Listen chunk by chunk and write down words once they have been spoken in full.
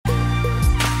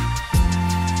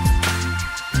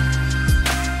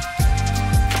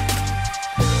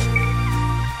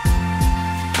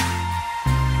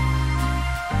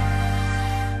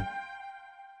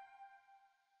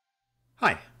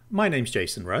My name's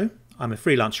Jason Rowe. I'm a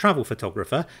freelance travel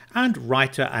photographer and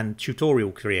writer and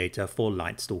tutorial creator for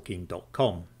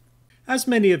lightstalking.com. As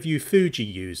many of you Fuji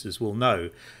users will know,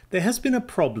 there has been a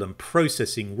problem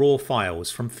processing raw files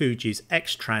from Fuji's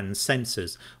X-Trans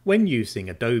sensors when using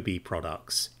Adobe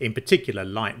products, in particular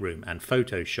Lightroom and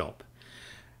Photoshop.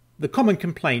 The common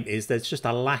complaint is there's just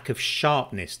a lack of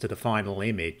sharpness to the final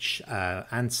image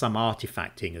and some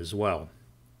artifacting as well.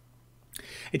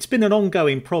 It's been an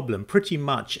ongoing problem pretty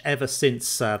much ever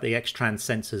since the X-Trans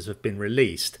sensors have been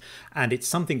released, and it's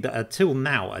something that until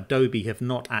now Adobe have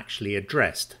not actually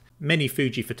addressed. Many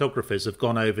Fuji photographers have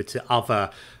gone over to other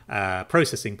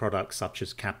processing products such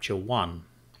as Capture One.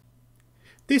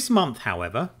 This month,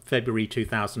 however, February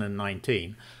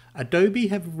 2019, Adobe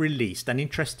have released an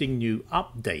interesting new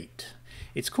update.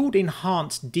 It's called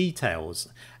Enhanced Details,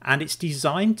 and it's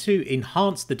designed to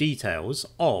enhance the details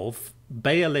of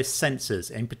Bayerless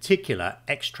sensors, in particular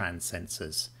X-Trans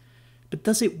sensors. But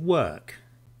does it work?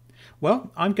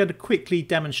 Well, I'm going to quickly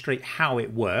demonstrate how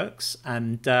it works,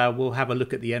 and we'll have a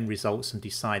look at the end results and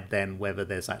decide then whether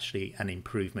there's actually an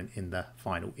improvement in the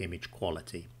final image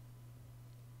quality.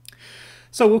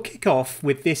 So we'll kick off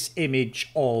with this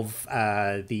image of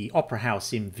the Opera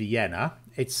House in Vienna.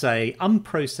 It's a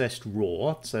unprocessed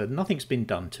RAW, so nothing's been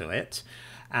done to it.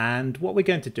 And what we're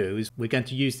going to do is we're going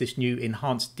to use this new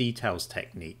Enhanced Details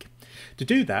technique. To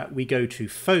do that, we go to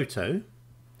Photo,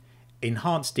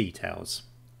 Enhanced Details.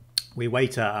 We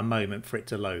wait a moment for it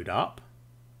to load up,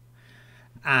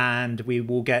 and we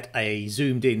will get a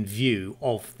zoomed in view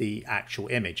of the actual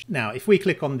image. Now, if we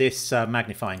click on this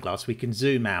magnifying glass, we can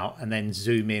zoom out and then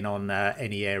zoom in on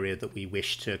any area that we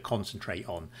wish to concentrate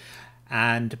on.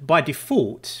 And by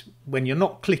default, when you're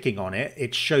not clicking on it,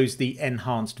 it shows the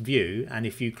enhanced view, and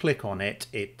if you click on it,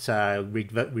 it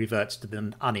reverts to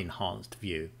the unenhanced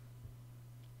view.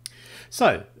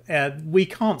 So we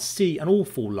can't see an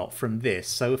awful lot from this,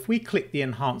 so if we click the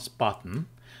enhanced button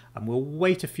and we'll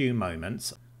wait a few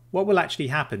moments, what will actually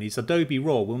happen is Adobe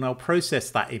RAW will now process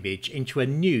that image into a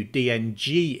new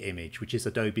DNG image, which is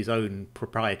Adobe's own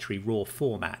proprietary RAW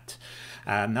format.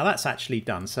 Now that's actually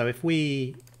done, so if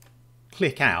we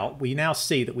click out, we now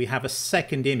see that we have a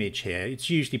second image here. It's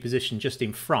usually positioned just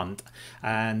in front,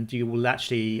 and you will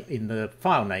actually in the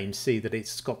file name see that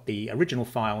it's got the original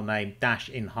file name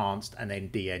 -enhanced and then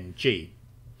DNG.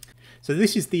 So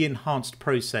this is the enhanced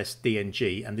processed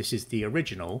DNG, and this is the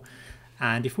original.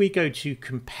 And if we go to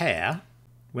compare,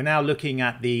 we're now looking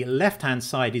at the left hand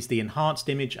side is the enhanced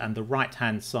image and the right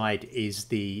hand side is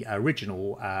the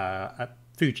original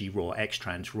Fuji RAW,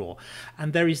 X-Trans RAW,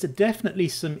 and there is definitely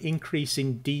some increase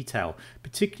in detail,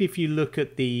 particularly if you look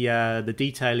at the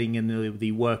detailing and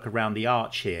the work around the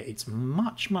arch here. It's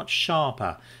much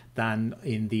sharper than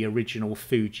in the original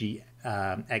Fuji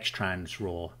X-Trans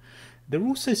RAW. There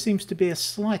also seems to be a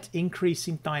slight increase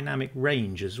in dynamic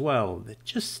range as well.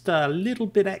 Just a little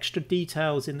bit extra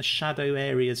details in the shadow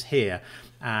areas here,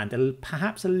 and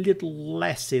perhaps a little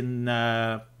less in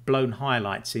blown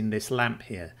highlights in this lamp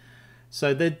here.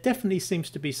 So there definitely seems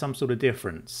to be some sort of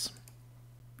difference.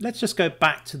 Let's just go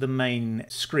back to the main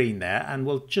screen there, and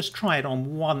we'll just try it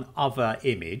on one other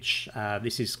image.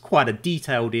 This is quite a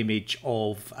detailed image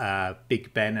of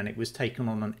Big Ben, and it was taken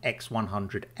on an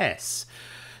X100S.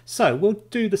 So we'll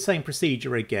do the same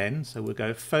procedure again. So we'll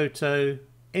go Photo,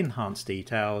 Enhanced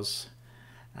Details,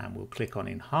 and we'll click on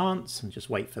Enhance and just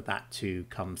wait for that to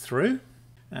come through.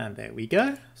 And there we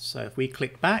go. So if we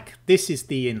click back, this is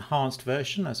the enhanced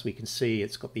version. As we can see,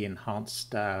 it's got the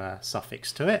enhanced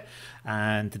suffix to it.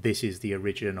 And this is the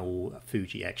original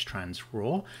Fuji X-Trans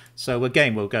RAW. So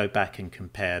again, we'll go back and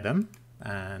compare them.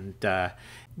 And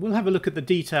we'll have a look at the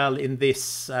detail in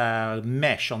this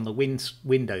mesh on the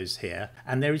windows here.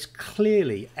 And there is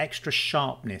clearly extra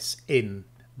sharpness in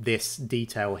this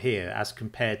detail here as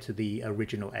compared to the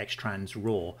original X-Trans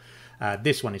RAW.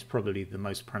 This one is probably the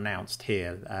most pronounced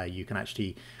here. You can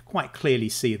actually quite clearly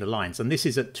see the lines, and this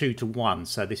is at 2:1,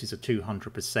 so this is a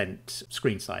 200%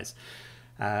 screen size.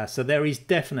 So there is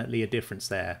definitely a difference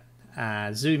there.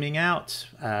 Zooming out,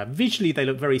 visually they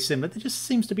look very similar. There just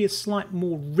seems to be a slight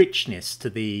more richness to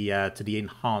the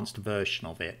enhanced version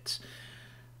of it.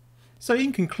 So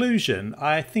in conclusion,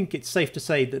 I think it's safe to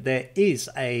say that there is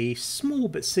a small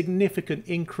but significant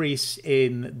increase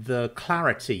in the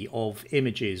clarity of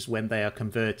images when they are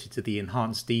converted to the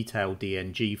enhanced detail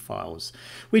DNG files,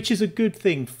 which is a good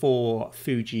thing for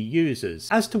Fuji users.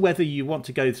 As to whether you want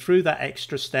to go through that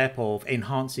extra step of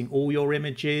enhancing all your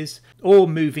images or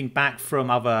moving back from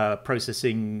other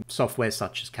processing software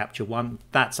such as Capture One,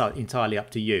 that's entirely up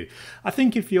to you. I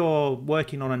think if you're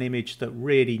working on an image that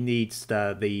really needs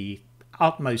the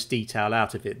utmost detail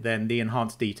out of it, then the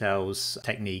enhanced details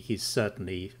technique is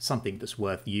certainly something that's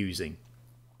worth using.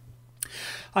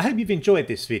 I hope you've enjoyed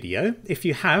this video. If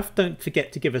you have, don't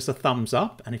forget to give us a thumbs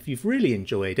up, and if you've really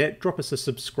enjoyed it, drop us a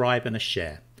subscribe and a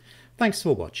share. Thanks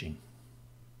for watching.